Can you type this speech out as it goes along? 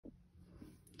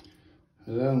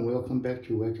Hello and welcome back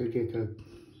to Wacko Gecko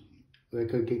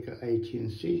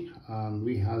AT&C. I'm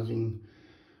rehousing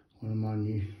one of my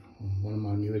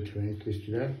newer tarantulas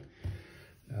today.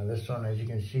 Now this one, as you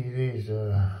can see, there is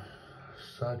a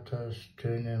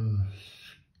Cyclosternum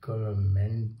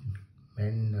schinanolos,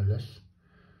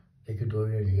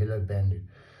 Ecuadorian yellow banded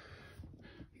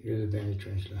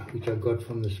tarantula, which I got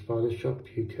from the spider shop,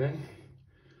 UK.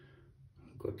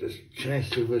 Got this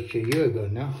tarantula a year ago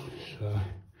now, so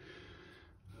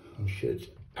I'm sure it's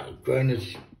outgrown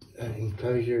its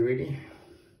enclosure already.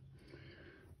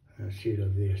 I see it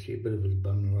over there. I see a bit of his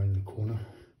bum right in the corner.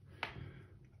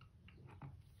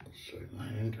 Sorry, my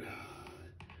hand.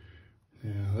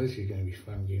 Now this is going to be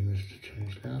fun getting this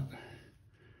tarantula out.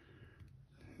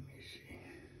 Let me see.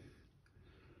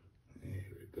 There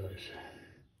it goes.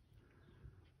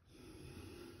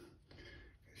 You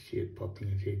can see it popping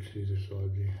its head through the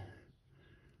side there.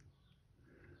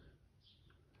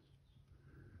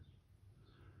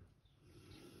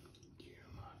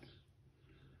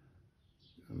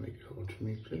 Make it hard for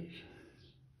me, please.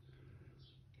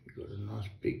 You've got a nice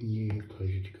big new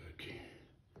enclosure to go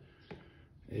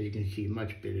to. As you can see,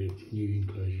 much better new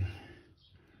enclosure.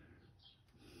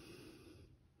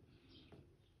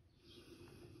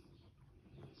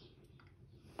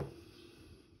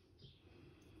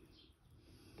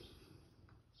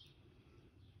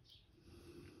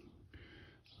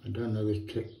 I don't know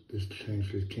this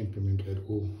tarantula's temperament at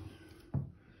all.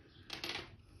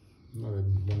 Not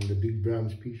one of the big brown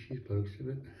species, by the looks of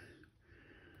it.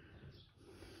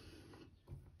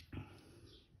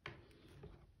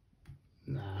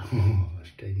 No,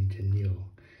 straight into Neil.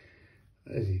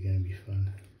 This is going to be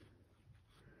fun.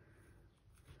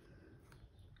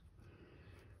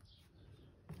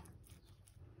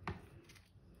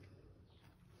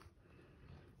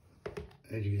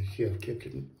 As you can see, I've kept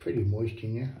it pretty moist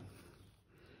in here,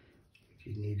 which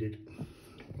is needed.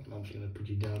 I'm just going to put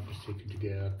you down for a second to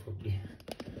get out properly.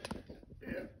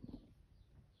 Yeah.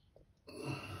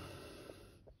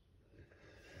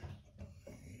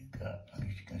 There you go. At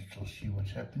least you can still see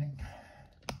what's happening.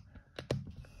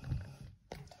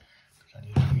 So I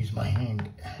need to use my hand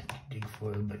to dig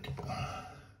for a bit.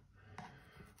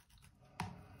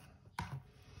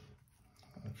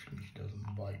 Hopefully she doesn't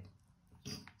bite.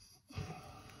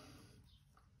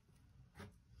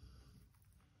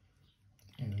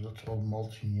 And lots of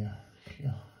mulch in here.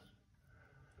 Yeah.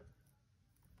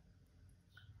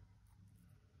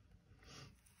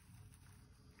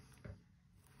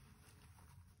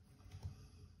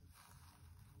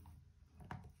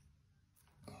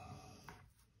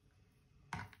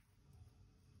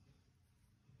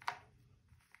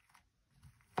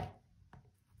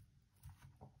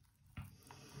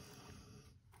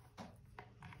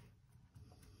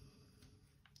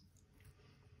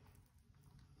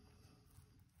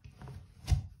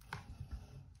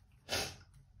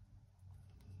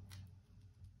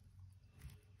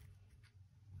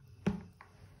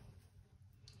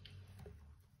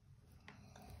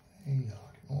 Yeah,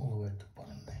 all the way at the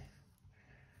bottom there.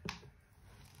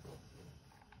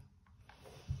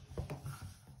 Come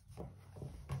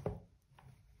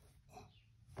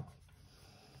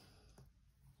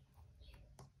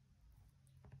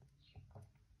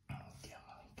on, get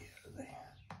out of there.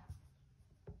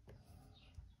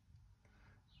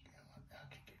 Come on,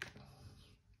 out you get.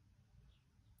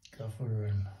 Go for a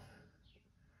run.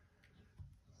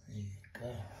 There you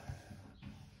go.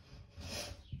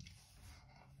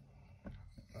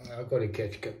 I've got a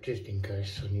catch cup just in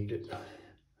case I need it,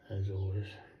 as always.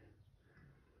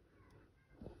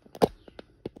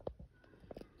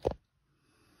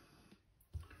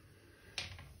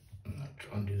 I'll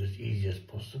try and do this easy as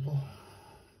possible.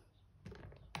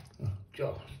 Oh,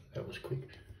 gosh, that was quick.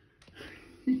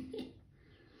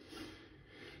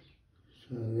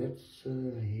 So that's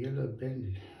yellow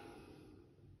banded.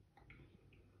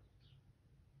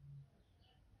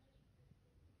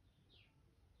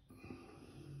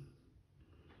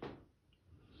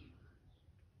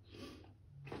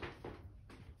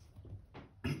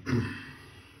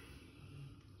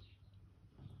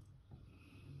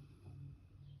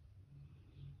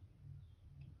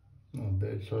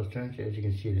 Bird size tarantula. As you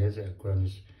can see, it has outgrown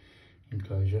its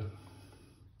enclosure,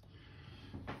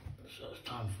 so it's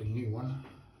time for a new one.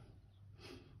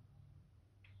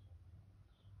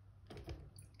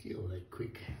 Kill that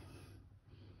quick.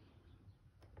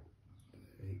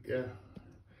 There you go.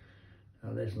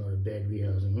 Now that's not a bad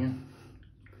rehousing, yeah?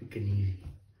 Quick and easy.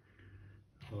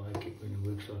 I like it when it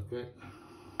works like that.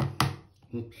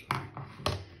 Oops.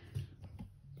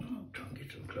 I'll try and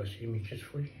get some close images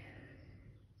for you.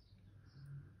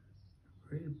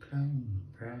 Very plain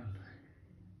brown.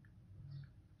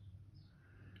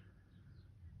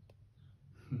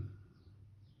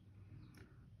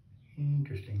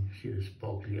 See the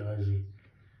sparkly ivory.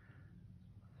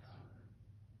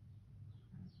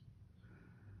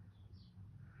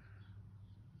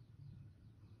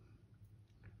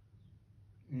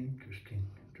 Interesting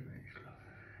tarantula.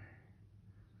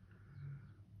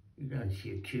 You don't see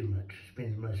it too much. It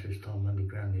spends most of its time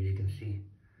underground, as you can see.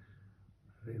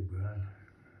 Very brown.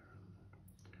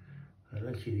 I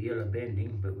don't see the yellow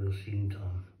banding, but we'll see in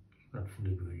time. It's not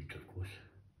fully grown, of course.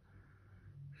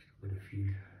 Still got a few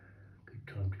good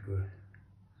time to grow.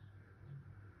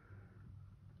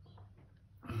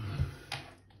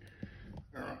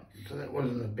 Alright, so that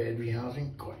wasn't a bad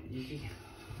rehousing, quite easy.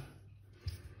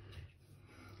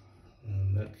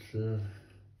 And that's I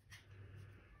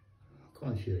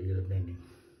can't see the yellow banding.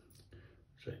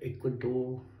 So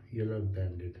Ecuador yellow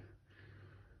banded,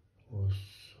 or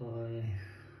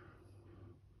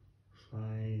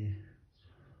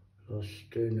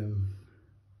Cyclosternum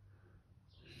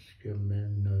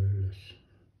schinanolos.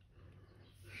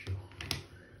 Sure.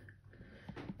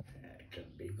 That's a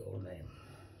big old name.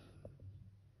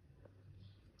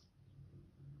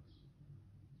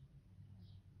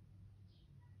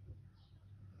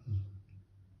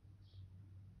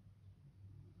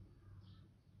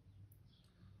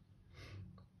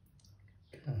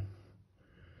 Okay.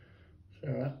 So,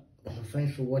 well,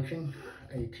 thanks for watching.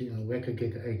 18 Weka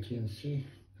Gecko ATNC.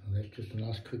 That's just a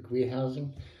nice quick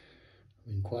rehousing.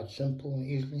 Been quite simple and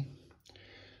easily.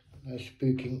 No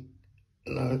spooking,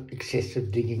 no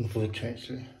excessive digging for the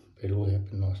transfer. But it all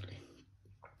happened nicely.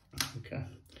 Okay.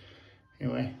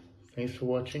 Anyway, thanks for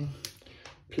watching.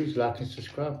 Please like and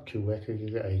subscribe to Weka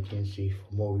Gecko ATNC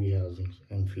for more rehousings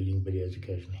and feeding videos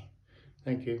occasionally.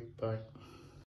 Thank you. Bye.